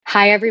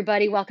Hi,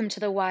 everybody. Welcome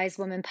to the Wise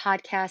Woman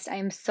podcast. I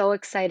am so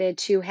excited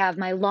to have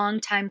my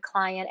longtime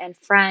client and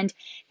friend,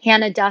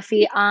 Hannah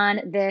Duffy,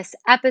 on this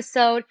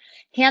episode.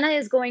 Hannah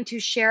is going to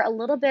share a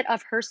little bit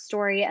of her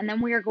story, and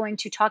then we are going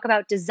to talk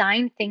about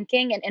design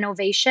thinking and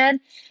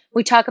innovation.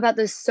 We talk about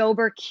the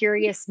sober,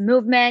 curious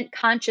movement,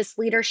 conscious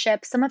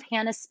leadership, some of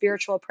Hannah's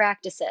spiritual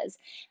practices.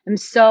 I'm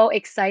so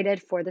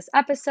excited for this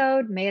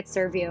episode. May it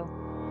serve you.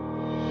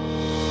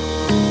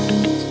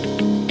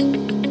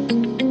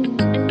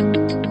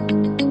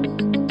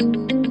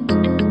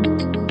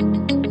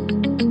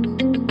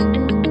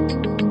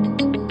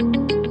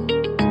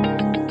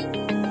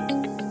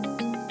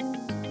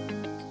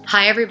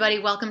 Hi, everybody.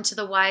 Welcome to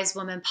the Wise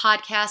Woman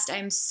podcast.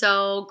 I'm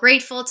so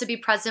grateful to be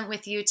present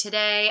with you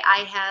today. I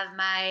have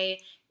my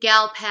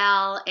gal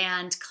pal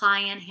and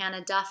client,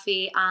 Hannah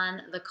Duffy,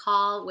 on the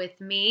call with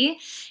me.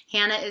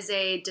 Hannah is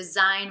a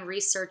design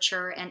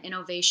researcher and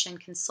innovation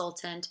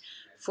consultant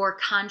for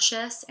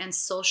conscious and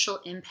social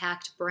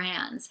impact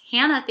brands.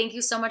 Hannah, thank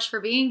you so much for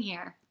being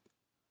here.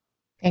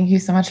 Thank you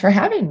so much for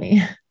having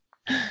me.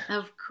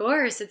 Of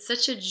course, it's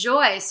such a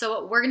joy.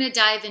 So, we're going to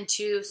dive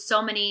into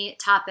so many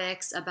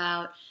topics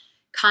about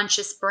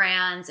conscious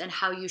brands and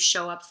how you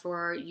show up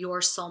for your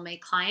soulmate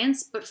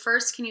clients. But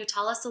first, can you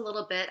tell us a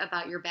little bit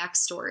about your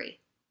backstory?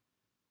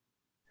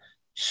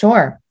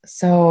 Sure.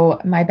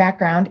 So, my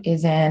background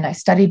is I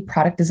studied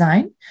product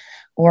design,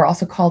 or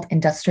also called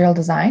industrial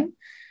design.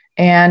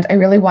 And I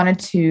really wanted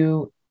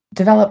to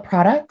develop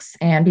products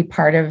and be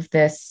part of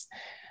this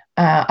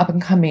up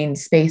and coming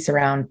space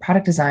around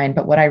product design.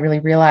 But what I really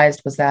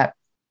realized was that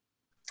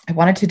I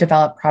wanted to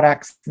develop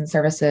products and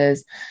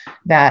services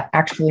that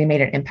actually made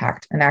an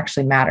impact and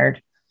actually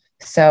mattered.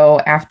 So,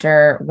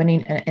 after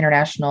winning an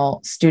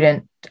international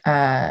student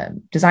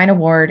design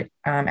award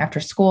after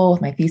school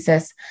with my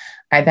thesis,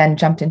 I then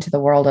jumped into the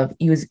world of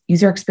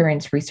user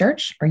experience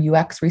research, or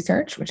UX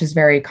research, which is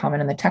very common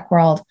in the tech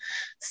world.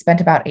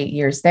 Spent about 8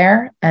 years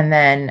there, and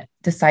then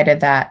decided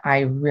that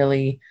I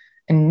really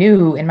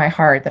knew in my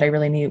heart that I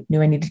really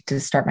knew I needed to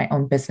start my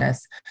own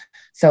business.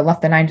 So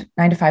left the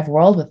nine to five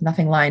world with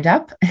nothing lined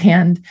up,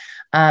 and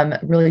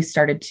really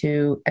started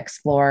to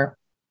explore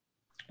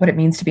what it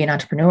means to be an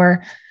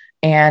entrepreneur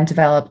and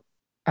develop,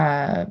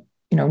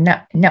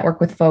 network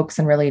with folks,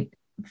 and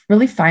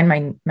really find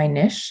my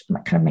niche,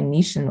 kind of my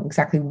niche, and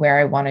exactly where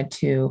I wanted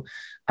to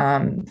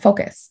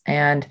focus.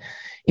 And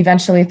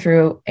eventually,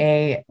 through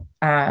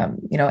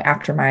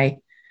after my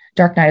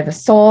dark night of the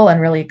soul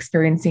and really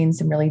experiencing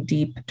some really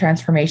deep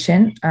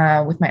transformation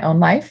with my own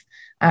life,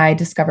 I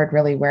discovered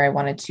really where I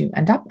wanted to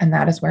end up, and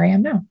that is where I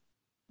am now.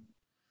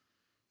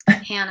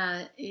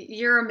 Hannah,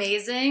 you're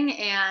amazing.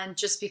 And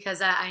just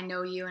because I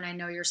know you and I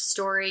know your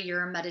story,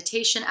 you're a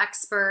meditation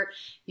expert.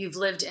 You've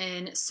lived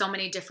in so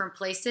many different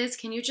places.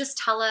 Can you just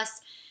tell us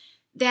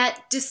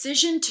that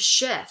decision to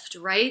shift,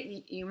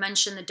 right? You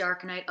mentioned the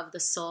dark night of the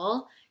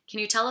soul.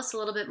 Can you tell us a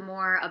little bit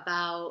more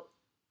about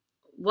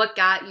what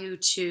got you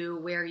to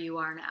where you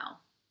are now?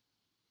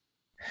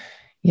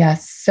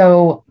 Yes.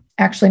 So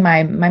actually,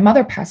 my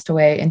mother passed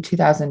away in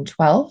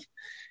 2012,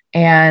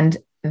 and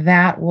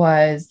that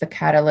was the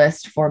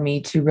catalyst for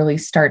me to really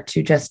start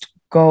to just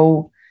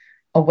go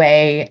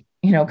away,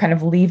 kind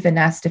of leave the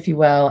nest, if you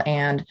will,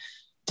 and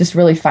just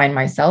really find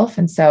myself.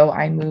 And so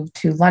I moved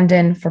to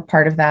London for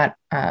part of that,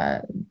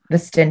 the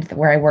stint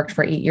where I worked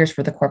for 8 years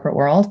for the corporate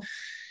world.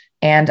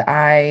 And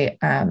I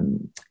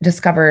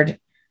discovered,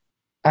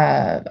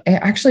 I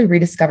actually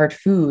rediscovered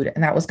food.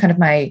 And that was kind of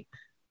my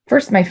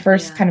first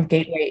Yeah. kind of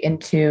gateway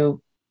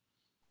into,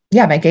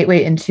 yeah, my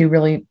gateway into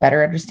really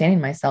better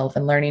understanding myself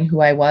and learning who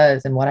I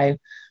was and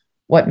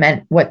what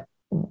meant,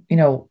 you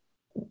know,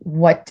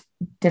 what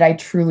did I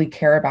truly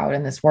care about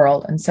in this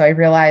world. And so I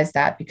realized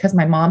that because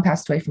my mom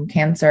passed away from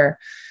cancer,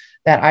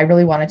 that I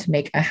really wanted to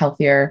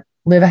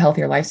live a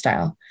healthier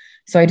lifestyle.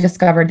 So I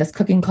discovered this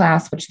cooking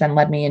class, which then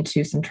led me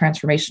into some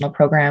transformational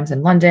programs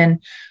in London,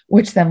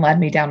 which then led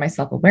me down my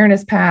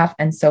self-awareness path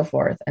and so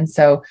forth. And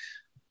so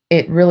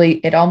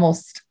it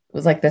almost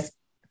was like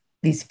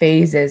these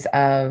phases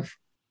of,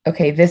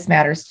 okay, this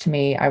matters to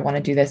me. I want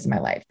to do this in my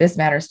life. This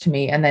matters to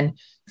me. And then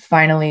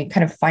finally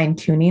kind of fine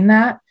tuning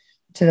that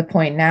to the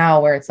point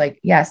now where it's like,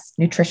 yes,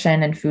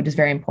 nutrition and food is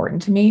very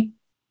important to me.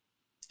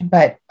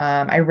 But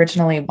I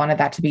originally wanted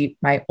that to be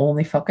my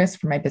only focus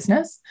for my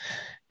business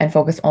and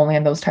focus only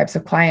on those types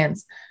of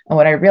clients. And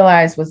what I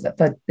realized was that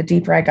the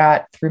deeper I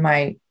got through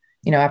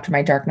after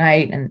my dark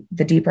night, and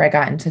the deeper I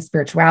got into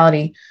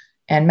spirituality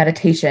and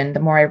meditation, the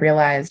more I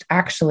realized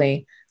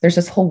actually there's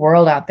this whole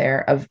world out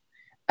there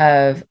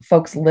of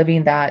folks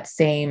living that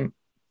same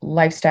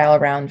lifestyle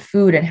around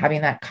food and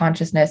having that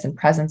consciousness and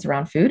presence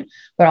around food,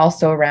 but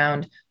also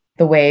around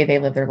the way they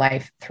live their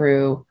life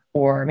through,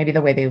 or maybe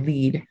the way they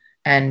lead.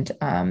 And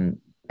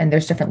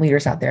there's different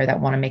leaders out there that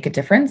want to make a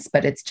difference,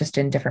 but it's just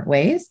in different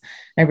ways.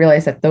 And I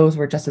realized that those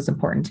were just as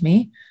important to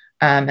me.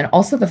 And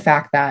also the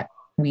fact that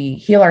we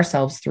heal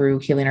ourselves through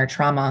healing our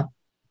trauma,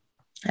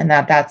 and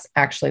that's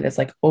actually this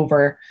like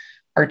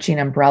overarching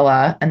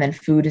umbrella. And then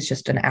food is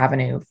just an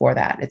avenue for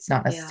that. It's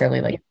not Yeah.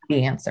 necessarily like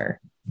the answer.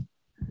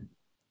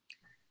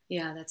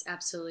 Yeah, that's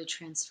absolutely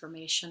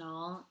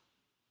transformational.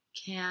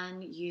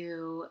 Can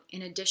you,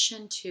 in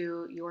addition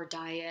to your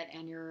diet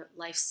and your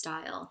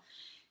lifestyle,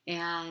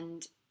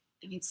 and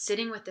I mean,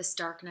 sitting with this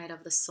dark night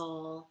of the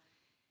soul,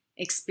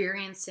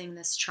 experiencing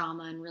this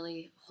trauma and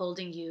really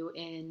holding you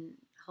in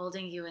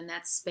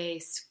that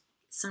space,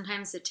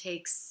 sometimes it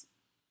takes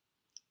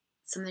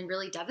something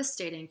really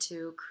devastating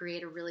to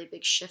create a really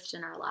big shift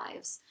in our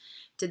lives.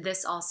 Did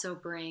this also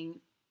bring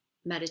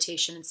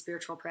meditation and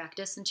spiritual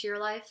practice into your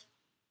life?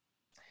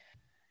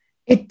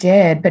 It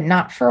did, but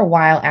not for a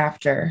while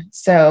after.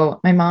 So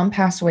my mom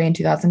passed away in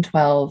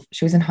 2012.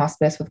 She was in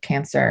hospice with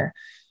cancer.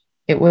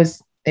 It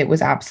was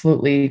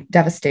absolutely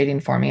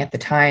devastating for me at the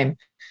time.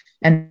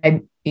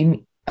 And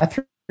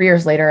 3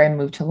 years later, I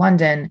moved to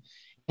London.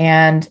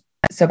 And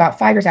so about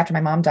 5 years after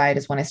my mom died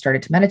is when I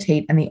started to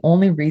meditate. And the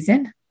only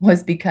reason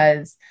was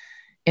because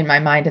in my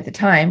mind at the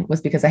time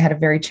was because I had a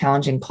very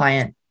challenging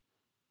client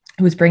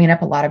who was bringing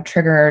up a lot of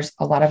triggers,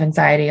 a lot of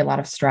anxiety, a lot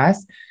of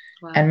stress.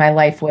 And Wow. my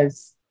life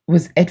was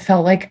it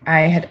felt like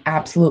I had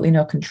absolutely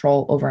no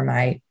control over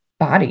my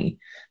body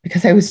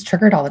because I was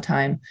triggered all the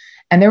time.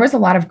 And there was a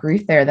lot of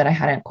grief there that I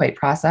hadn't quite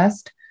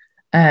processed.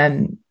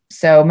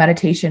 So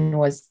meditation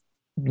was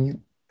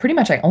pretty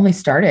much, I only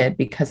started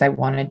because I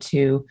wanted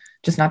to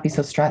just not be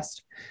so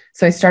stressed.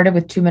 So I started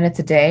with 2 minutes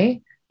a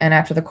day. And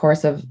after the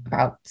course of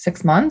about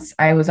 6 months,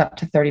 I was up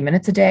to 30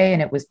 minutes a day.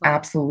 And it was Wow.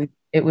 absolutely,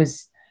 it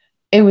was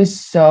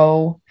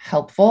so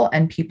helpful.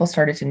 And people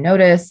started to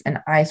notice, and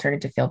I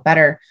started to feel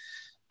better.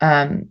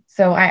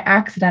 So I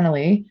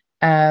accidentally,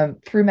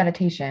 through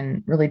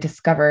meditation, really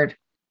discovered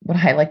what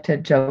I like to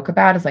joke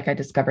about is like I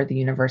discovered the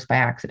universe by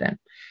accident.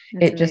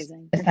 That's It just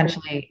amazing.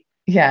 essentially,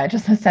 yeah,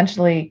 just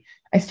essentially,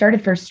 I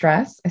started for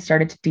stress, I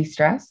started to de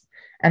stress.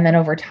 And then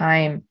over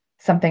time,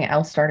 something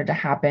else started to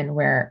happen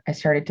where I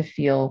started to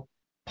feel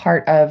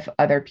part of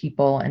other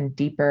people and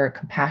deeper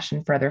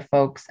compassion for other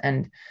folks.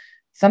 And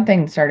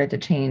something started to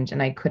change,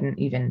 and I couldn't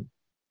even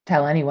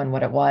tell anyone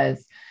what it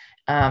was.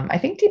 I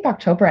think Deepak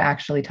Chopra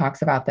actually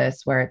talks about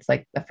this, where it's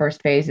like the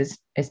first phase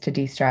is to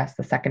de-stress.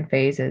 The second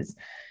phase is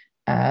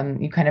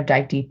you kind of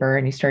dive deeper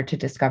and you start to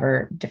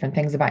discover different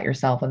things about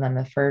yourself. And then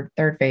the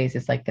third phase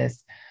is like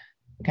this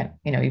kind of,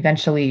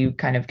 eventually you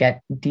kind of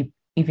get deep,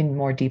 even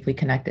more deeply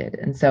connected.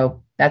 And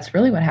so that's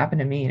really what happened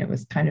to me. And it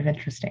was kind of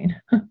interesting.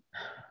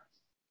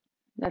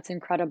 That's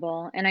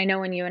incredible. And I know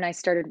when you and I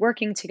started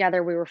working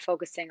together, we were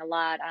focusing a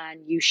lot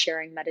on you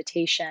sharing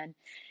meditation.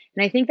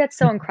 And I think that's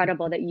so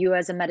incredible that you,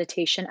 as a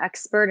meditation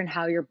expert, and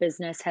how your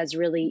business has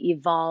really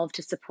evolved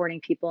to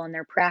supporting people in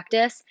their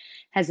practice,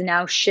 has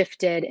now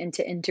shifted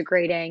into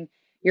integrating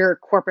your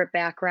corporate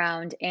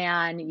background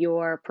and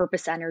your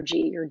purpose energy,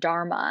 your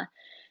dharma.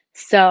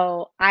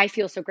 So I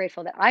feel so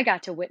grateful that I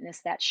got to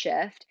witness that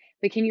shift.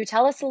 But can you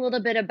tell us a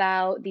little bit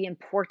about the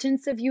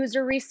importance of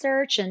user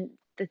research and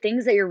the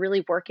things that you're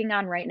really working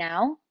on right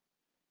now?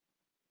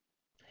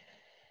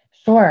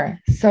 Sure.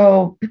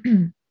 So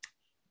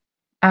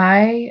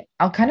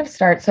I'll kind of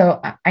start. So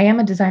I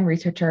am a design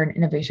researcher and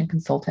innovation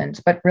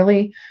consultant, but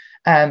really,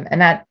 and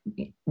that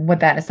what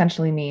that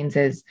essentially means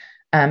is,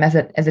 as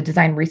a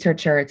design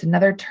researcher, it's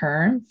another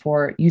term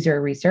for user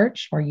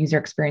research or user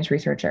experience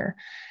researcher,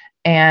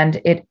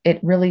 and it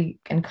really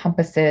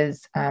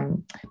encompasses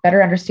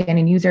better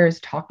understanding users,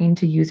 talking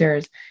to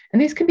users,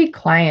 and these can be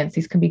clients,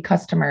 these can be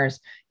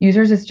customers.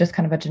 Users is just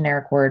kind of a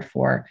generic word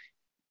for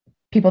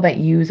people that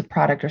use a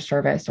product or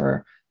service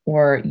or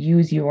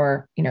use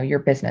your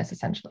business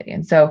essentially.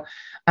 And so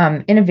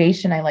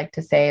innovation, I like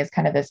to say, is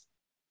kind of this,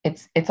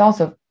 it's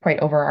also quite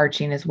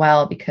overarching as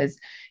well, because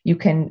you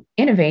can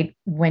innovate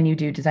when you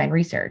do design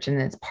research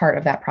and it's part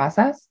of that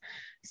process.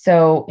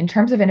 So in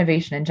terms of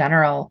innovation in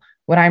general,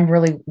 what I'm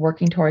really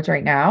working towards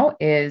right now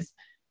is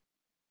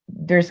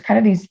there's kind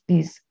of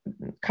these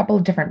couple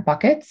of different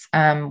buckets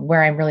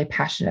where I'm really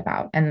passionate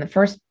about. And the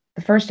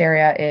first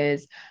area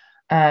is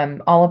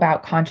all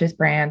about conscious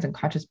brands and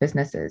conscious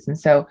businesses. And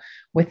so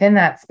within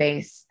that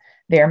space,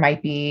 there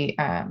might be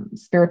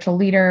spiritual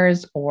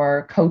leaders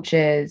or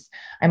coaches.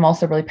 I'm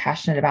also really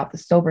passionate about the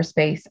sober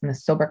space and the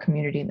sober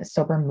community and the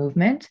sober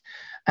movement.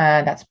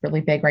 That's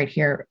really big right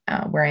here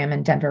where I am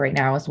in Denver right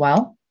now as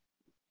well.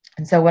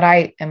 And so, what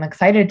I am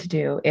excited to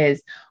do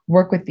is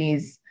work with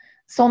these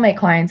soulmate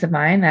clients of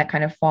mine that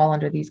kind of fall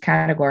under these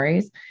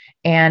categories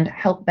and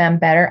help them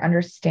better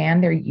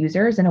understand their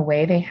users in a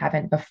way they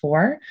haven't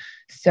before.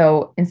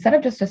 So, instead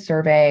of just a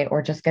survey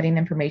or just getting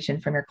information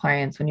from your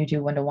clients when you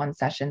do one to one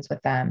sessions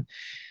with them,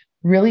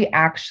 really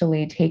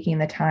actually taking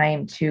the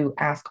time to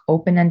ask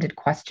open ended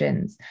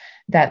questions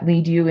that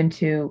lead you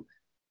into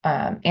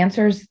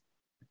answers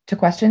to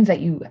questions that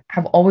you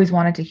have always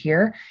wanted to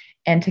hear,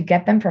 and to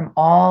get them from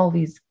all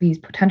these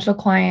potential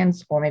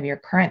clients or maybe your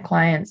current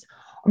clients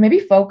or maybe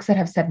folks that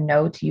have said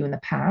no to you in the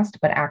past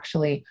but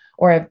actually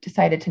or have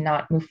decided to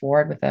not move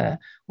forward with a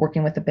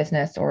working with a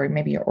business or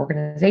maybe your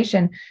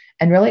organization,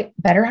 and really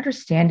better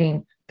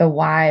understanding the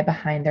why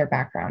behind their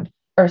background,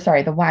 or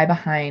sorry, the why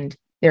behind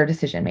their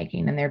decision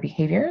making and their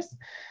behaviors,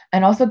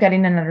 and also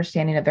getting an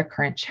understanding of their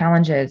current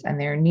challenges and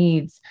their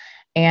needs,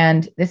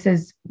 And this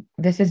is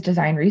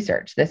design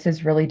research. This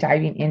is really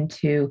diving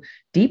into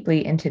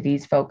deeply into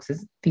these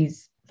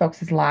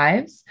folks'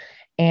 lives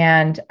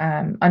and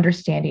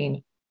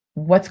understanding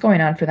what's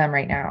going on for them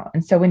right now.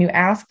 And so when you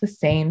ask the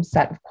same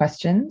set of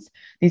questions,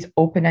 these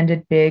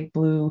open-ended, big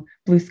blue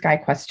sky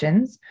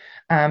questions,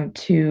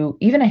 to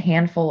even a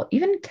handful,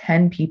 even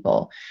 10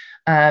 people,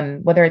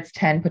 whether it's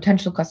 10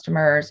 potential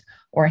customers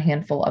or a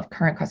handful of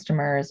current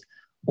customers,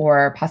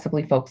 or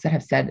possibly folks that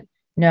have said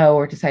no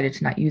or decided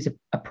to not use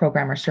a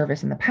program or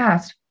service in the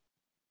past,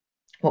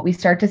 what we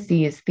start to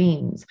see is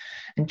themes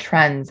and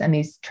trends, and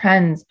these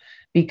trends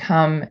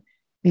become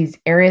these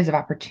areas of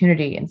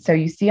opportunity. And so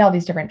you see all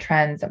these different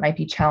trends that might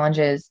be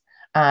challenges,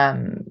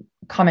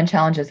 common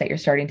challenges that you're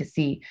starting to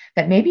see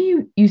that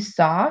maybe you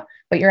saw,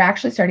 but you're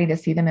actually starting to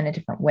see them in a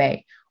different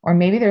way. Or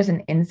maybe there's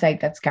an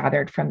insight that's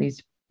gathered from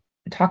these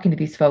talking to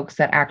these folks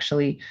that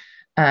actually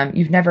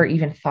you've never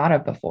even thought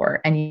of before,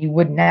 and you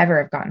would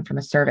never have gotten from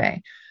a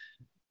survey,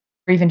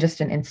 or even just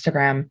an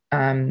Instagram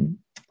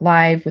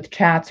live with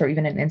chats, or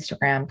even an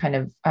Instagram kind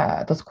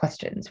of those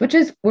questions,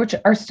 which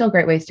are still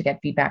great ways to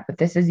get feedback. But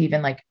this is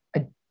even like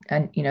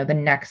the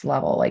next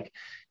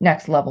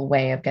level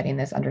way of getting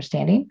this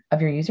understanding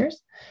of your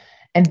users.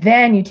 And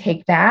then you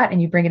take that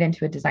and you bring it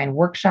into a design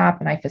workshop,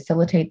 and I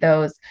facilitate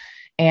those.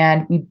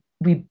 And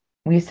we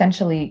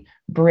essentially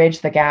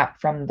bridge the gap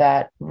from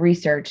that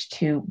research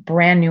to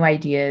brand new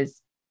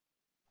ideas.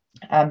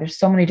 There's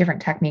so many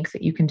different techniques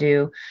that you can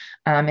do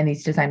in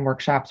these design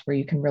workshops where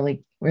you can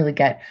really, really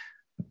get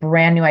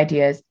brand new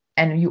ideas,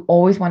 and you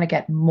always want to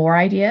get more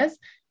ideas.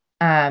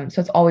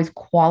 So it's always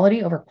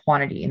quality over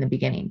quantity in the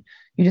beginning.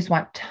 You just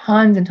want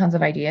tons and tons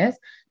of ideas,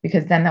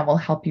 because then that will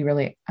help you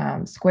really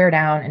square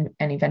down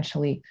and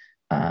eventually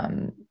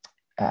kind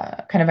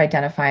of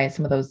identify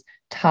some of those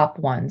top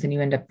ones, and you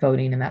end up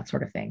voting and that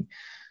sort of thing.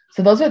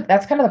 So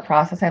that's kind of the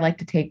process I like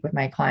to take with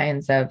my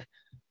clients of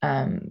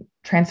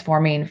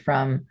transforming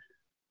from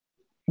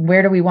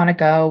where do we want to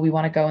go? We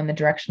want to go in the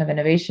direction of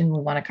innovation.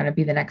 We want to kind of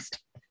be the next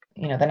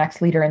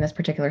leader in this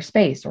particular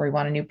space, or we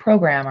want a new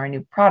program or a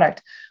new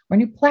product or a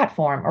new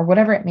platform or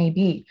whatever it may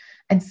be.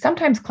 And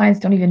sometimes clients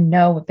don't even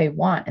know what they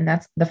want. And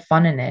that's the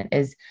fun in it,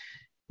 is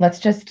let's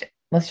just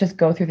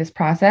go through this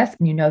process,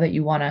 and you know that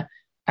you want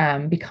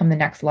to become the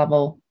next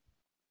level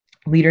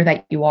leader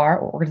that you are,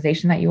 or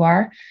organization that you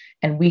are,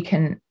 and we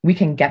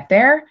can get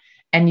there.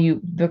 And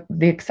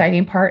the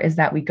exciting part is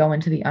that we go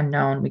into the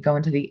unknown, we go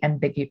into the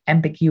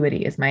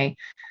ambiguity. It's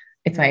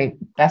my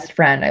best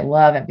friend. I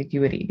love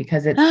ambiguity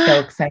because it's so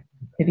exciting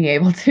to be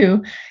able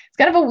to. It's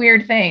kind of a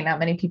weird thing, not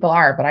many people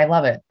are, but I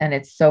love it, and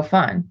it's so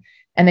fun.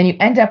 And then you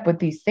end up with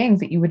these things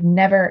that you would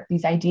never,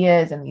 these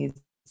ideas and these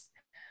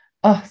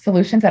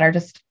solutions that are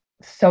just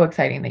so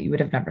exciting that you would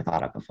have never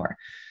thought of before.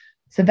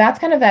 So that's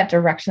kind of that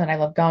direction that I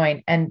love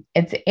going. And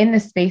it's in the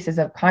spaces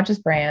of conscious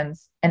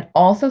brands and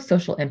also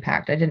social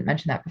impact. I didn't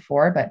mention that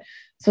before, but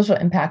social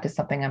impact is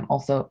something I'm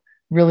also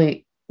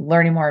really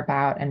learning more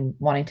about and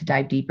wanting to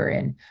dive deeper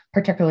in,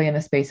 particularly in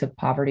the space of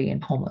poverty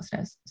and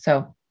homelessness.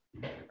 So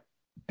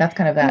that's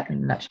kind of that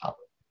in a nutshell.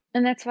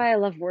 And that's why I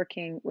love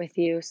working with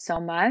you so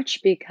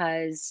much,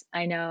 because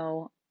I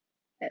know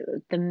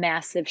the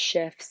massive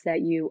shifts that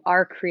you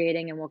are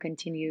creating and will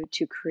continue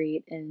to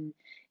create in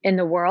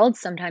the world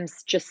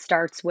sometimes just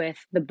starts with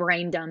the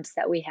brain dumps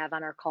that we have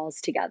on our calls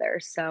together.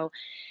 So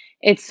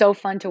it's so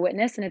fun to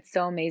witness, and it's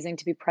so amazing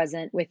to be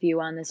present with you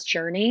on this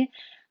journey.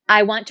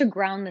 I want to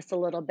ground this a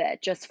little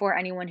bit just for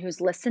anyone who's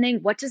listening.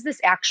 What does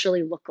this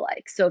actually look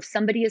like? So, if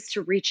somebody is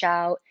to reach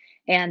out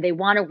and they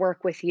want to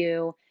work with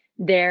you,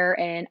 they're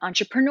an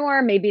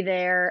entrepreneur, maybe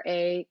they're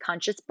a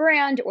conscious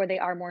brand, or they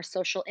are more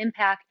social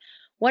impact.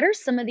 What are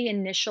some of the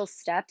initial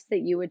steps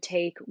that you would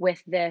take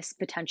with this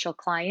potential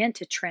client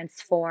to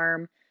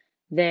transform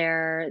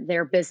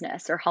their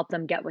business or help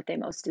them get what they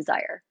most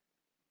desire?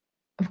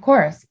 Of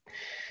course.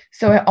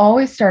 So I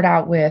always start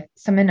out with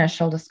some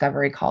initial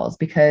discovery calls,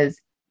 because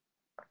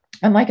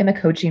unlike in the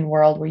coaching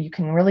world where you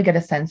can really get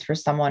a sense for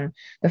someone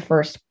the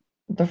first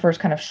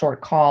kind of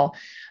short call,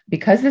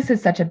 because this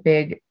is such a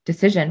big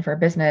decision for a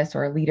business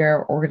or a leader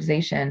or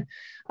organization,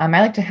 I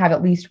like to have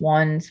at least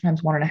one,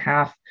 sometimes one and a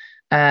half,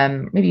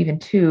 maybe even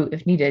two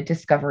if needed,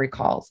 discovery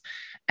calls.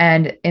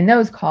 And in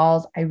those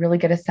calls, I really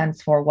get a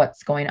sense for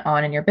what's going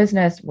on in your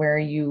business, where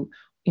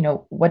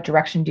what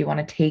direction do you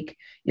want to take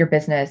your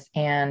business,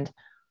 and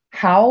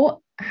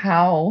how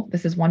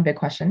this is one big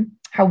question.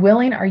 How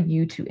willing are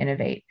you to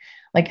innovate?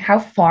 Like, how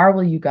far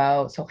will you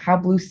go? So how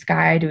blue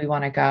sky do we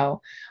want to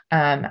go?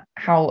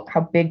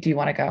 How big do you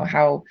want to go?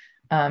 How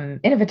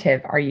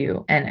innovative are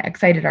you and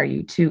excited are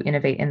you to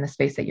innovate in the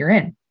space that you're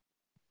in?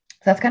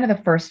 So that's kind of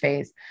the first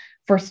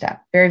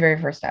step, very,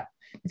 very first step.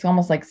 It's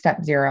almost like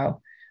step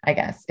zero, I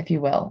guess, if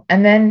you will.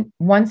 And then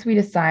once we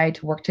decide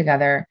to work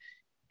together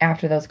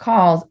after those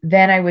calls,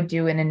 then I would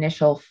do an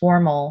initial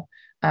formal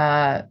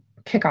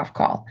kickoff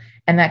call.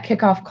 And that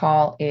kickoff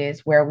call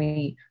is where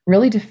we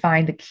really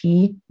define the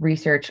key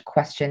research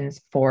questions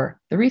for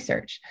the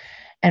research.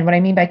 And what I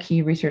mean by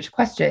key research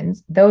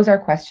questions, those are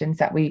questions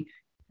that we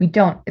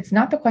don't, it's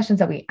not the questions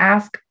that we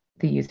ask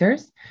the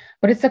users,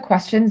 but it's the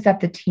questions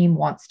that the team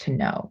wants to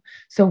know.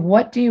 So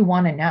what do you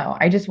want to know?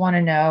 I just want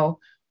to know,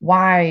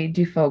 why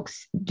do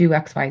folks do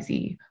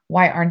XYZ?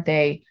 Why aren't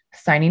they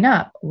signing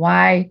up?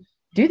 Why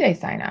do they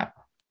sign up?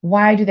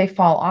 Why do they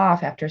fall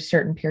off after a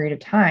certain period of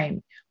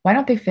time? Why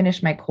don't they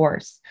finish my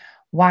course?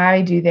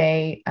 Why do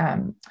they?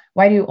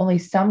 Why do only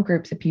some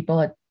groups of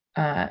people,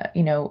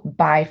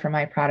 buy from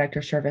my product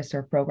or service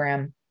or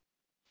program,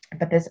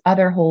 but this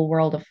other whole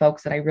world of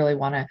folks that I really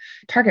want to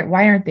target,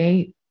 why aren't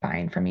they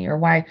buying from me? Or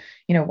why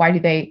do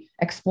they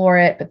explore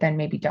it but then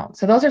maybe don't?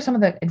 So those are some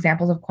of the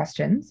examples of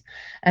questions,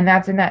 and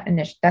that's in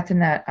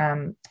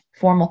that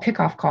formal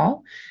kickoff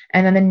call.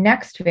 And then the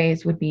next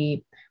phase would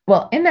be,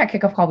 well, in that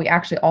kickoff call, we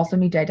actually also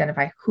need to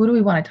identify, who do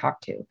we want to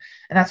talk to,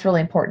 and that's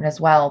really important as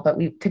well. But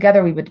we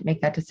would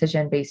make that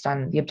decision based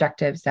on the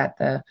objectives that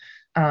the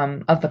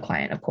of the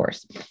client, of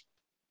course.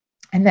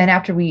 And then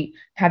after we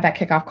had that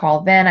kickoff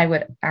call, then I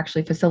would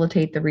actually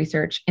facilitate the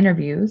research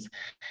interviews.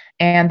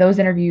 And those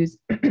interviews,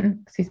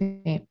 excuse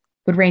me,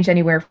 would range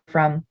anywhere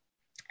from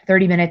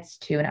 30 minutes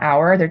to an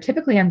hour. They're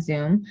typically on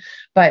Zoom,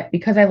 but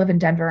because I live in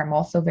Denver, I'm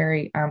also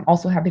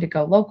happy to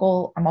go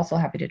local. I'm also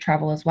happy to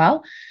travel as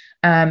well.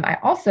 And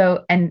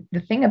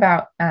the thing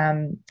about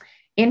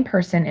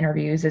in-person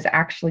interviews is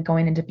actually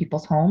going into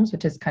people's homes,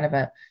 which is kind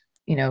of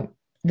you know,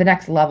 the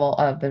next level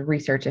of the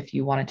research if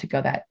you wanted to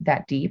go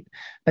that deep,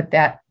 but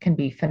that can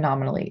be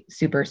phenomenally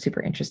super, super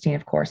interesting,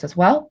 of course, as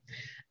well.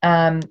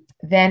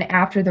 Then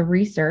after the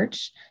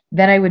research,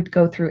 then I would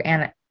go through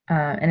an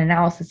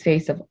analysis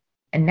phase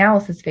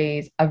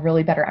of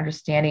really better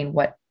understanding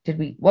what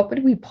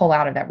would we pull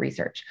out of that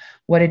research?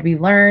 What did we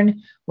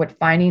learn? What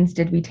findings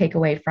did we take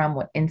away from?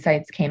 What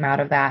insights came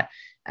out of that?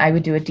 I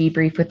would do a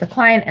debrief with the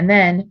client, and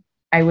then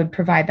I would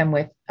provide them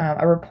with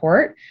a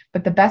report.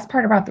 But the best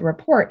part about the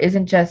report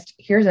isn't just,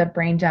 here's a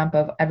brain dump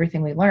of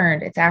everything we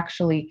learned. It's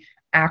actually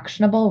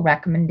actionable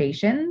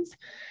recommendations.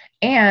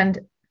 And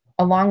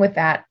along with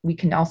that, we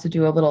can also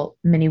do a little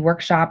mini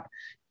workshop,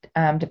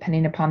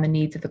 depending upon the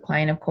needs of the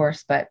client, of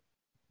course. But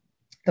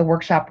the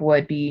workshop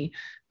would be,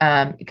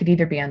 it could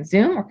either be on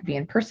Zoom or it could be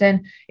in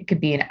person. It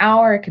could be an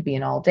hour, it could be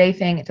an all day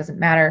thing. It doesn't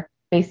matter,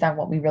 based on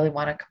what we really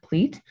want to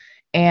complete.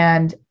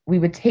 And we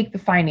would take the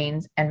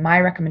findings and my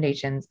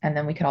recommendations, and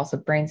then we could also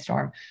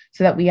brainstorm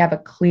so that we have a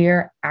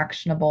clear,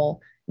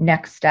 actionable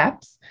next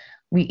steps.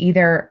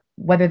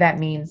 Whether that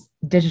means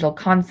digital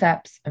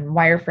concepts and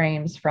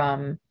wireframes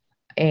from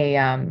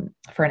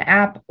for an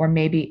app, or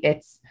maybe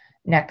it's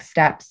next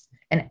steps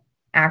and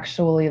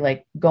actually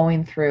like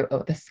going through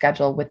the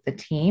schedule with the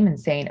team and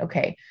saying,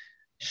 okay,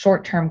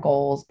 short-term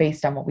goals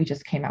based on what we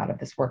just came out of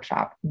this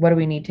workshop. What do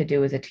we need to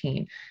do as a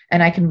team?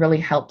 And I can really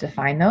help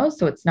define those.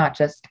 So it's not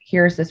just,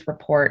 here's this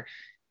report,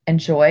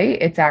 enjoy.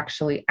 It's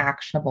actually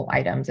actionable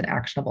items and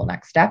actionable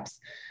next steps.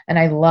 And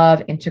I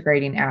love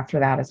integrating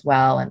after that as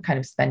well, and kind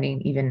of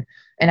spending even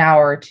an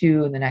hour or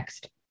two in the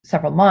next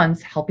several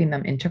months helping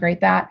them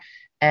integrate that,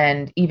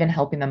 and even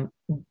helping them,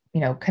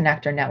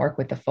 connect or network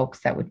with the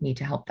folks that would need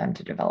to help them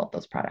to develop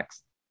those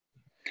products.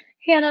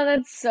 Hannah,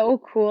 that's so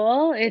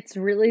cool. It's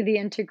really the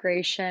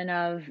integration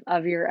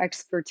of your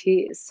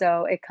expertise.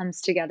 So it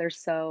comes together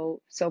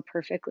so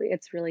perfectly.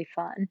 It's really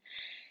fun.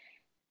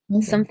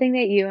 Amazing. Something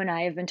that you and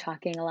I have been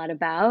talking a lot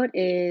about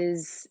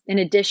is, in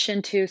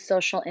addition to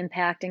social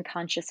impact and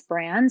conscious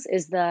brands,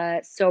 is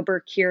the sober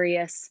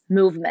curious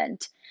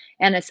movement.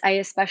 And I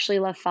especially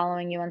love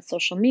following you on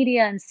social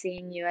media and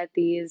seeing you at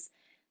these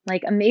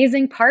like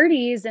amazing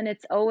parties, and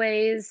it's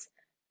always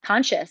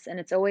conscious and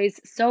it's always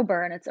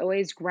sober and it's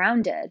always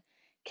grounded.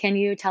 Can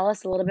you tell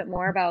us a little bit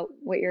more about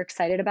what you're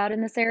excited about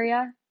in this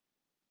area?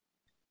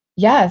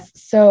 Yes.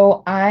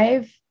 So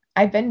I've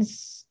been,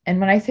 and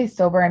when I say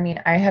sober, I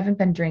mean I haven't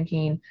been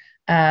drinking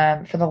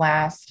for the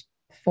last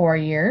 4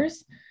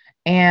 years.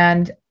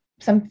 And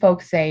some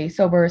folks say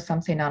sober,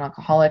 some say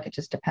non-alcoholic. It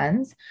just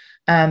depends.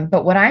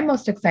 But what I'm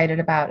most excited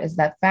about is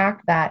the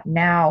fact that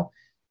now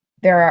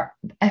there are,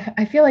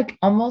 I feel like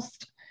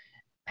almost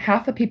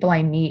half the people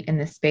I meet in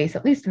this space,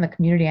 at least in the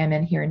community I'm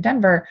in here in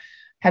Denver,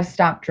 have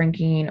stopped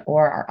drinking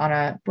or are on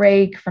a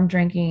break from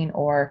drinking,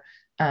 or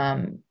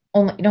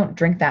only don't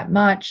drink that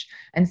much.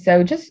 And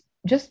so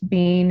just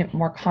being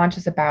more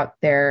conscious about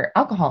their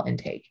alcohol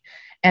intake.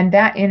 And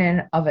that in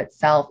and of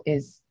itself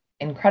is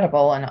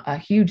incredible and a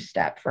huge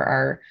step for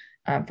our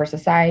for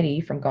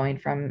society, from going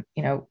from,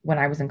 when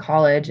I was in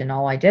college and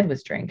all I did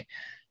was drink.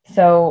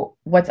 So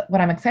what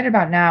I'm excited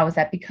about now is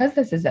that because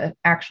this is a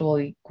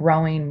actually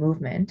growing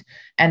movement,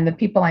 and the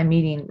people I'm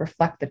meeting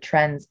reflect the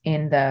trends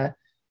in the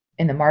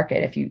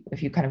market.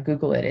 If you kind of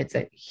Google it, it's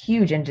a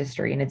huge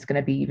industry, and it's going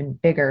to be even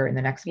bigger in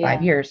the next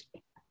five Yeah. years.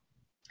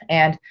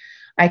 And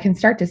I can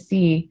start to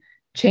see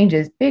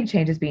big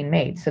changes being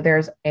made. So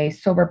there's a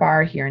sober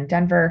bar here in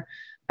Denver,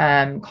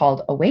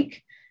 called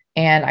Awake,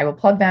 and I will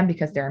plug them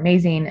because they're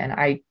amazing. And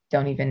I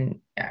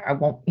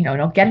won't, I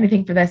don't get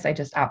anything for this. I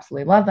just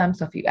absolutely love them.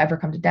 So if you ever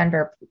come to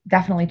Denver,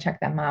 definitely check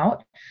them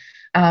out.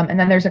 And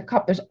then there's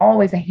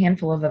always a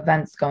handful of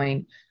events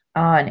going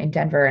on in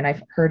Denver, and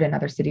I've heard in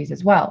other cities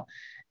as well,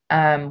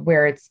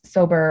 where it's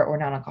sober or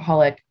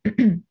non-alcoholic.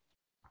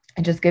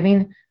 and just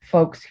giving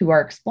folks who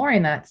are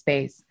exploring that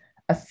space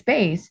a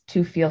space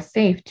to feel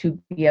safe to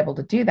be able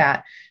to do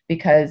that.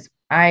 Because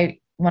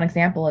one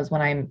example is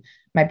when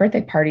my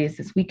birthday party is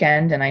this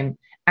weekend, and I'm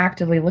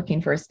actively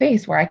looking for a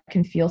space where I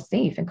can feel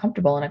safe and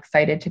comfortable and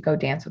excited to go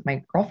dance with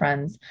my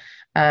girlfriends.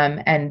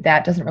 And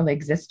that doesn't really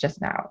exist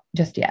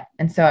just yet.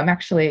 And so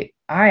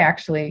I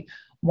actually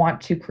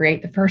want to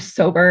create the first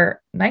sober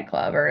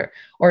nightclub,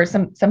 or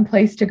some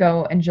place to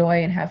go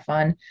enjoy and have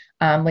fun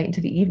late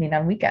into the evening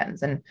on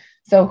weekends. And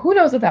so who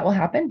knows if that will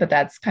happen, but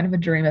that's kind of a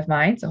dream of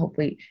mine. So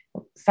hopefully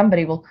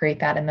somebody will create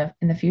that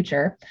in the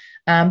future.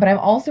 But I'm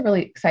also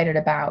really excited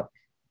about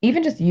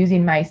even just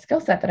using my skill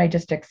set that I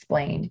just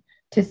explained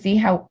to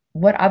see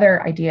what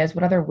other ideas,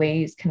 what other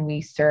ways can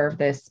we serve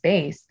this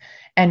space.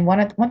 And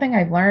one thing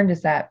I've learned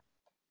is that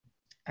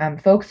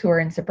folks who are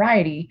in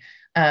sobriety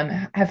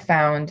have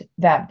found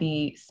that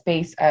the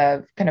space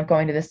of kind of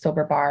going to this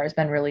sober bar has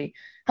been really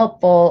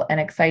helpful and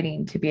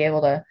exciting to be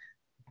able to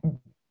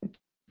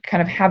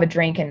kind of have a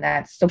drink in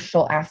that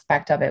social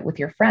aspect of it with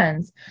your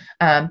friends.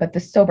 But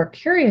the sober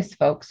curious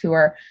folks who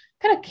are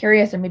kind of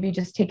curious or maybe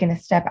just taking a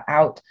step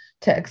out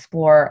to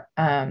explore,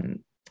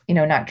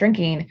 not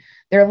drinking,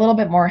 they're a little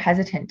bit more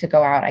hesitant to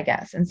go out, I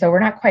guess. And so we're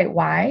not quite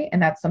why.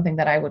 And that's something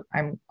that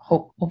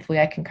hopefully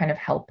I can kind of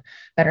help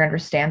better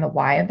understand the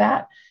why of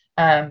that.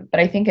 But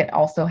I think it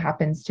also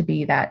happens to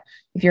be that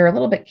if you're a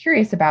little bit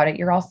curious about it,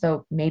 you're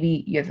also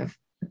maybe you have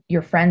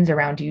your friends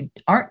around you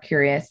aren't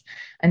curious,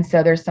 and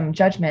so there's some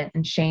judgment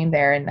and shame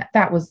there. And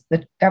that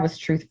was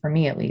truth for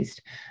me, at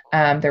least.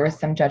 There was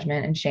some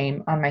judgment and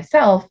shame on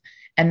myself,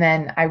 and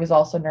then I was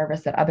also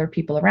nervous that other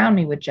people around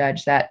me would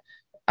judge that,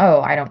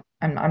 oh,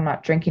 I'm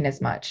not drinking as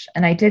much.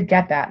 And I did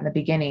get that in the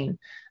beginning,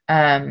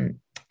 and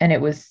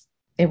it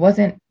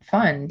wasn't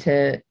fun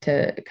to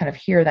kind of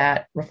hear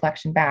that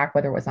reflection back,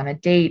 whether it was on a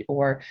date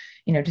or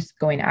just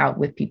going out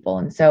with people.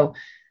 And so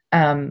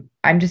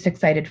I'm just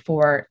excited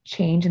for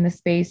change in the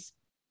space.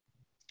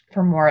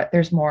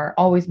 There's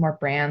always more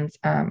brands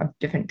of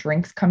different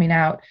drinks coming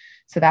out,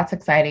 so that's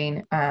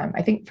exciting.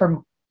 I think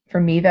for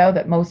me though,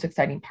 the most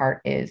exciting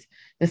part is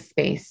the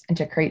space, and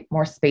to create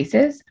more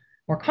spaces,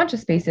 more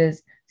conscious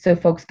spaces, so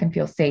folks can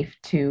feel safe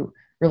to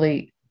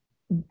really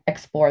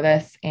explore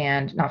this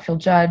and not feel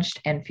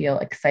judged and feel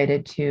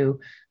excited to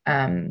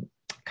kind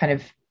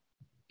of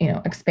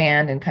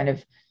expand and kind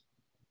of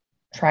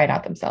try it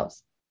out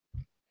themselves.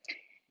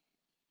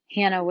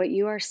 Hannah, what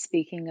you are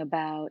speaking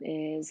about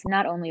is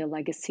not only a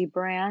legacy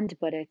brand,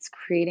 but it's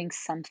creating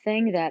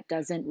something that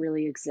doesn't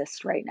really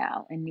exist right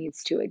now and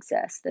needs to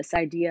exist. This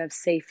idea of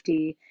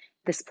safety,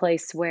 this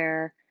place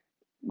where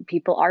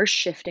people are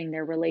shifting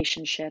their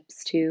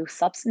relationships to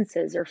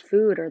substances or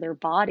food or their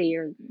body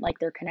or like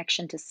their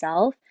connection to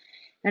self,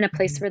 and a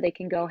place Mhm. where they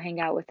can go hang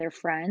out with their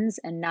friends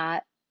and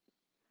not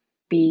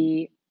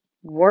be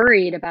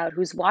worried about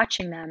who's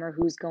watching them or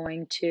who's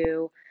going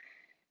to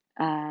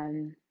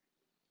um,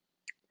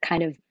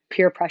 kind of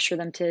peer pressure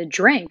them to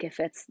drink if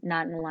it's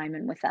not in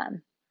alignment with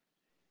them.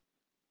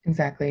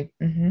 Exactly.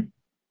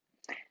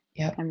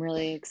 Yep. I'm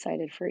really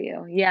excited for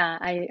you. Yeah,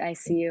 I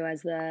see you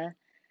as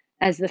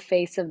the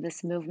face of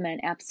this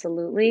movement,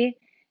 absolutely.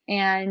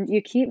 And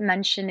you keep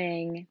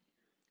mentioning,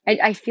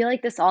 I feel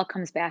like this all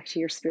comes back to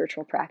your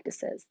spiritual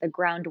practices, the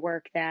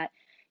groundwork that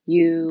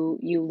you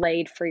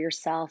laid for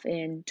yourself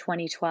in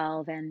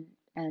 2012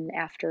 and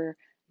after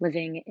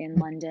living in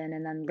London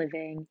and then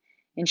living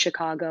in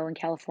Chicago and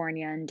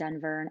California and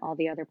Denver and all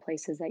the other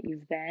places that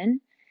you've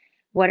been.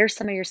 What are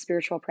some of your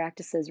spiritual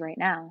practices right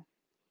now?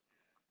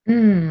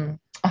 I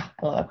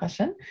love that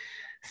question.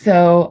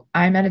 So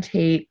I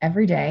meditate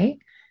every day,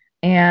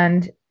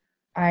 and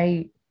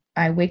I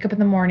I wake up in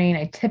the morning.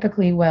 I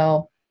typically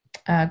will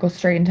go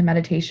straight into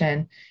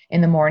meditation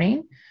in the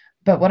morning.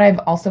 But what I've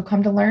also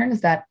come to learn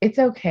is that it's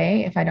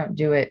okay if I don't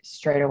do it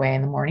straight away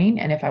in the morning.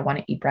 And if I want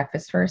to eat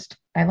breakfast first,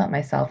 I let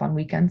myself on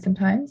weekends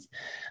sometimes.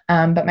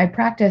 But my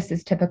practice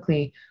is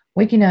typically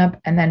waking up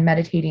and then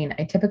meditating.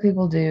 I typically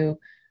will do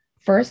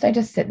first, I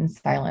just sit in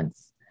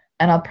silence,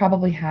 and I'll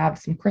probably have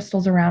some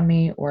crystals around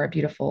me or a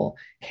beautiful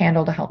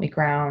candle to help me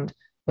ground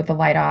with the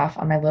light off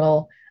on my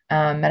little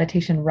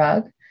meditation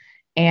rug.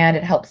 And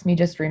it helps me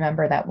just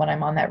remember that when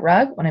I'm on that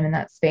rug, when I'm in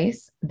that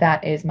space,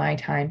 that is my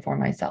time for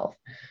myself.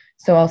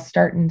 So I'll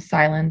start in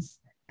silence.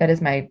 That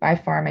is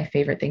by far my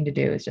favorite thing to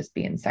do, is just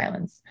be in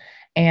silence.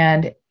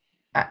 And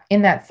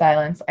in that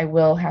silence, I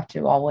will have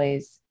to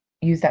always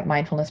use that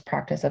mindfulness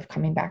practice of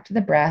coming back to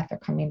the breath or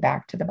coming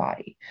back to the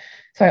body.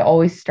 So I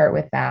always start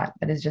with that.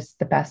 That is just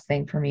the best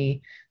thing for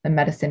me, the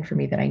medicine for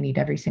me that I need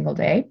every single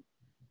day.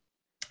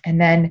 And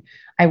then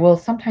I will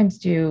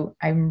sometimes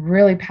I'm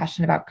really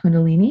passionate about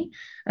Kundalini.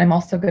 And I'm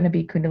also going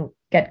to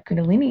get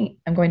Kundalini.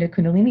 I'm going to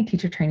Kundalini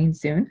teacher training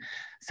soon.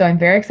 So I'm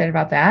very excited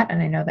about that.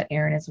 And I know that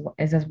Aaron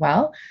is as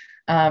well.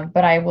 But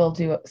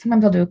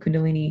sometimes I'll do a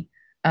Kundalini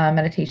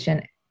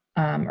meditation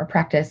or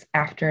practice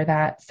after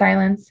that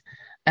silence,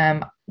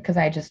 because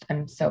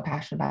I'm so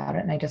passionate about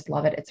it and I just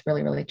love it. It's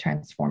really, really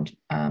transformed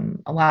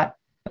a lot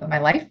of my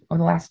life over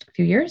the last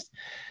few years.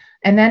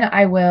 And then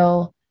I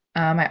will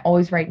I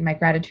always write in my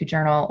gratitude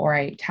journal, or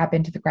I tap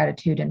into the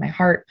gratitude in my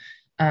heart.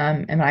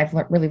 And I've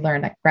really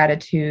learned that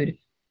gratitude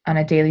on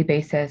a daily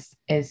basis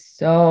is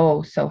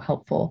so, so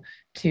helpful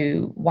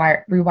to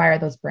rewire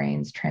those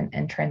brains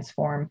and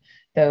transform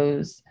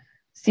those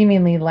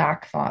seemingly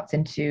lack thoughts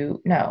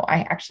into, no,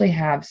 I actually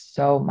have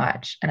so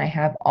much and I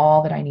have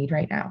all that I need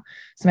right now.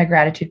 So my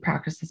gratitude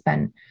practice has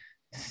been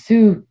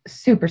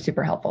super,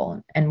 super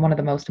helpful and one of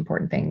the most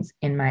important things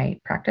in my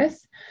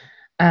practice.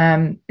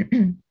 Um,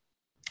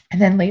 And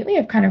then lately,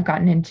 I've kind of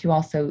gotten into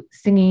also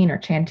singing or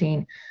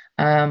chanting,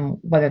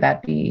 whether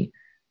that be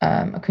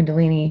a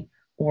Kundalini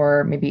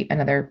or maybe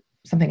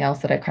something else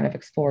that I kind of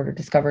explored or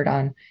discovered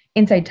on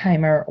Insight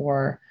Timer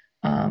or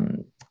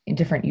in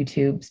different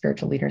YouTube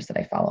spiritual leaders that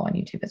I follow on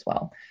YouTube as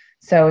well.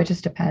 So it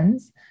just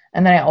depends.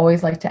 And then I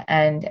always like to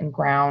end and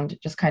ground,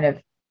 just kind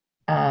of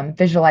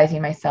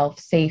visualizing myself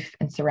safe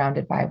and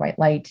surrounded by white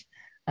light,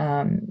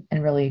 and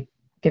really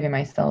giving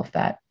myself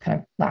that kind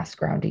of last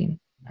grounding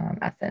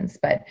essence.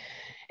 But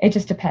it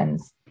just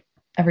depends.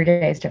 Every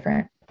day is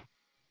different.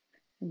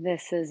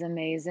 This is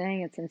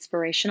amazing. It's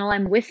inspirational.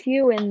 I'm with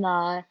you in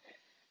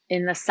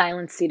the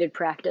silent seated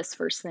practice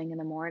first thing in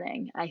the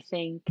morning. I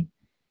think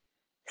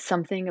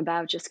something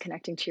about just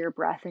connecting to your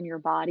breath and your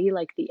body,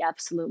 like the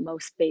absolute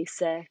most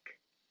basic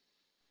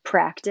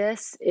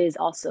practice, is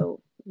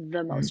also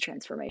the Mm, most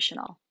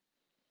transformational.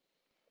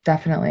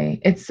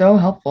 definitely. It's so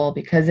helpful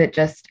because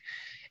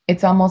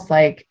it's almost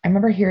like I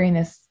remember hearing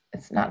this,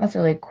 it's not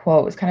necessarily a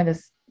quote, it's kind of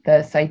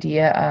this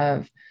idea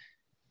of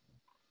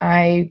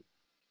I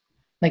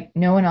like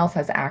no one else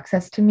has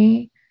access to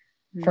me.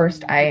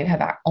 First, Mm,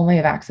 I only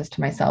have access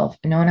to myself,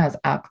 and no one has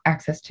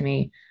access to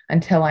me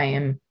until I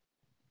am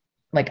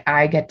like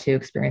I get to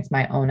experience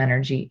my own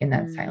energy in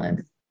that mm.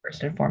 silence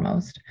first and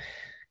foremost.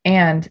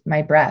 And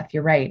my breath,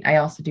 you're right. I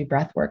also do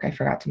breath work. I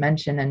forgot to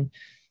mention, and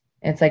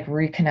it's like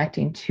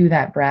reconnecting to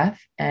that breath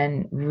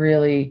and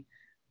really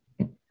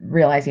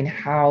realizing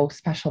how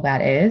special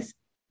that is.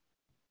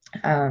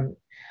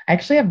 I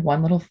actually have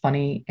one little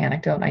funny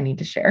anecdote I need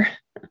to share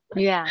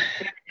Yeah.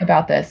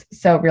 about this.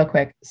 So, real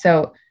quick.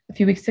 So, a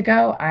few weeks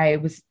ago, I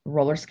was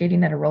roller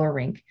skating at a roller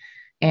rink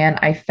and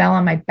I fell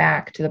on my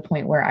back to the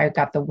point where I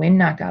got the wind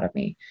knocked out of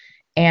me.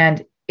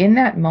 And in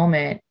that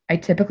moment, I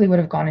typically would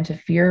have gone into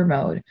fear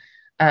mode.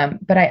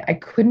 But I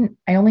couldn't,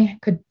 I only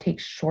could take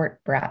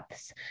short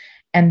breaths.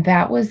 And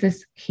that was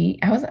this key.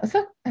 It was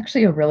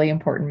actually a really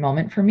important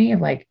moment for me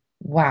of like,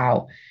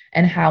 wow,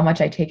 and how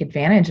much I take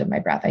advantage of my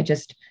breath. I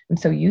just am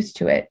so used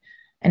to it.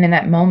 And in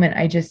that moment,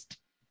 I just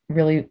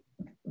really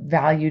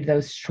valued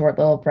those short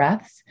little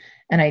breaths.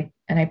 And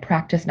I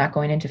practice not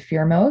going into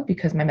fear mode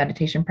because my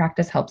meditation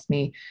practice helps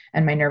me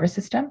and my nervous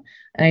system.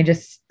 And I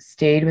just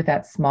stayed with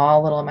that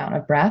small little amount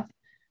of breath.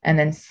 And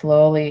then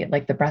slowly,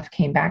 like the breath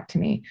came back to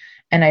me.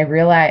 And I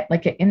realized,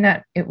 like, in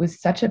that, it was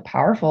such a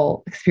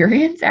powerful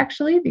experience,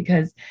 actually,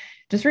 because it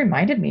just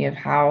reminded me of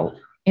how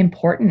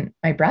important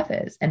my breath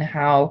is and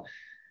how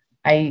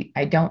I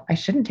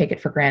shouldn't take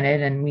it for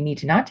granted. And we need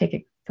to not take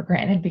it for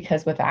granted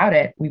because without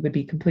it, we would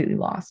be completely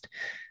lost.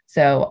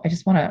 So I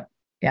just want to,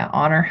 yeah,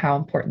 honor how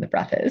important the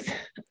breath is.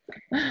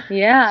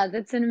 Yeah,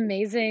 it's an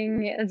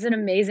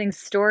amazing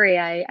story.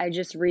 I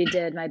just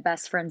redid my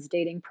best friend's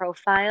dating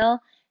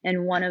profile,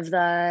 and one of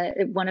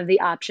the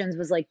options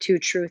was like two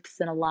truths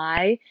and a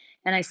lie,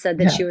 and I said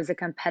that Yeah. she was a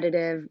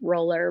competitive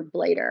roller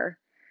blader.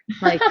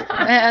 Like,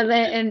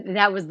 and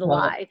that was the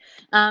Love it.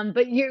 lie.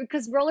 But you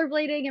because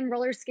rollerblading and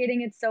roller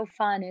skating, it's so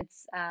fun.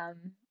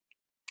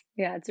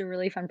 Yeah, it's a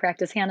really fun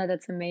practice. Hannah,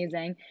 that's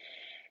amazing.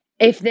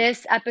 If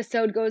this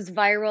episode goes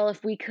viral,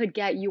 if we could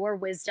get your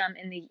wisdom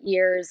in the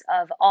ears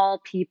of all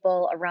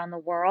people around the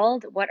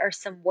world, what are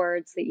some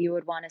words that you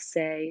would want to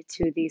say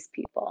to these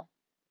people?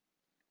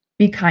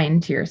 Be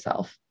kind to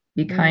yourself.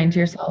 Be kind to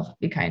Mm, yourself.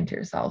 Be kind to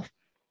yourself.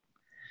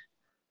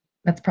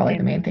 That's probably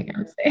the main thing I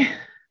amen. would say.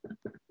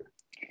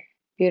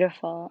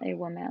 Beautiful. A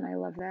woman. I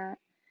love that.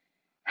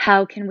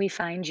 How can we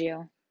find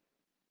you?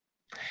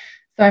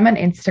 So I'm on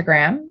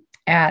Instagram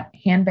at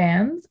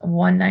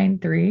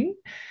handbands193,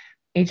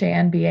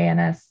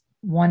 HANBANS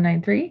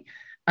 193.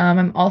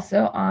 I'm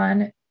also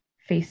on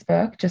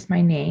Facebook, just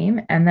my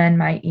name, and then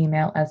my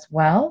email as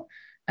well.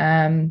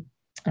 I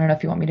don't know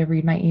if you want me to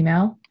read my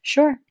email.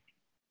 Sure.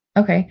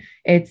 Okay.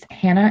 It's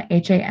Hannah,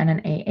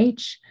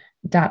 HANNAH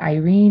dot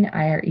Irene,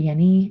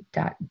 IRENE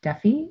dot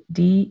Duffy,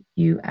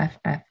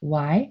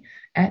 DUFFY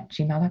at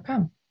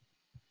gmail.com.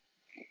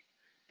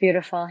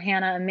 Beautiful.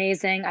 Hannah,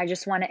 amazing. I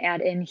just want to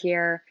add in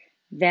here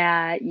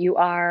that you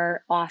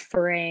are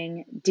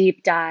offering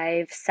deep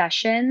dive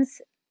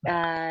sessions.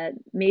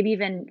 Maybe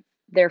even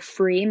they're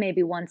free,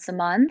 maybe once a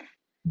month.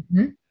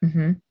 Mm-hmm.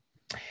 Mm-hmm.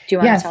 Do you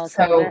want to tell Yes. us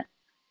a little bit?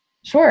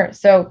 Sure.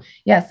 So,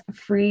 yes,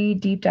 free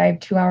deep dive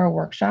 2 hour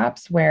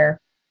workshops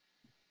where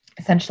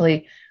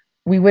essentially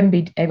we wouldn't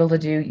be able to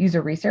do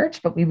user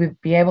research, but we would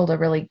be able to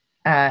really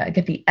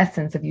get the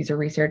essence of user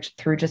research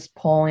through just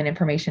pulling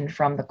information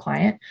from the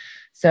client.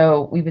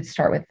 So, we would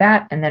start with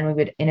that and then we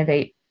would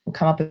innovate and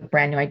come up with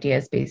brand new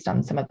ideas based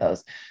on some of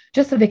those,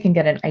 just so they can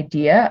get an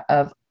idea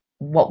of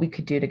what we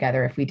could do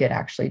together if we did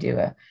actually do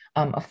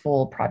a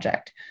full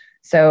project.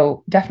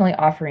 So definitely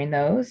offering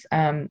those.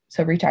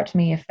 So reach out to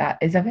me if that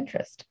is of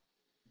interest.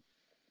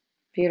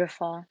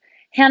 Beautiful.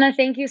 Hannah,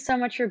 thank you so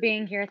much for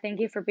being here. Thank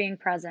you for being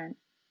present.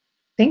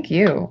 Thank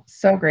you.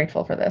 So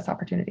grateful for this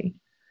opportunity.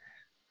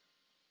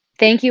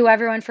 Thank you,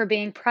 everyone, for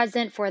being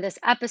present for this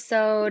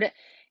episode.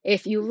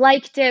 If you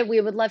liked it,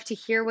 we would love to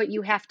hear what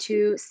you have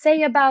to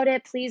say about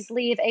it. Please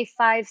leave a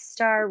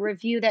 5-star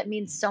review. That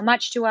means so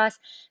much to us.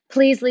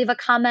 Please leave a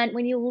comment.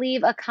 When you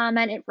leave a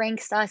comment, it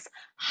ranks us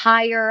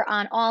higher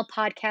on all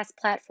podcast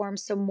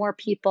platforms so more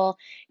people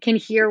can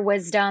hear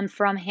wisdom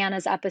from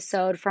Hannah's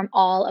episode, from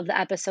all of the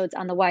episodes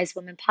on the Wise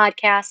Women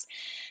podcast.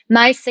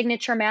 My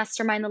signature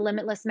mastermind, the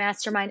Limitless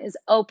Mastermind, is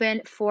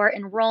open for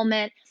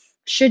enrollment.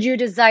 Should you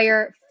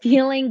desire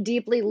feeling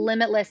deeply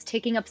limitless,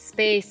 taking up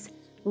space,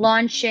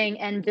 launching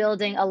and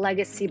building a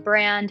legacy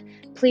brand,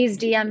 please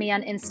DM me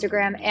on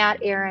Instagram at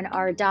Erin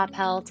R.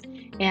 Doppelt,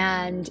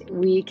 and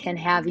we can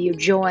have you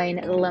join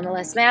the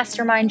Limitless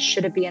Mastermind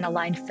should it be an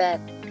aligned fit.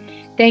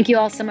 Thank you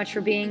all so much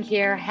for being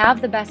here.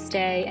 Have the best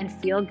day and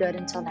feel good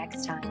until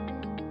next time.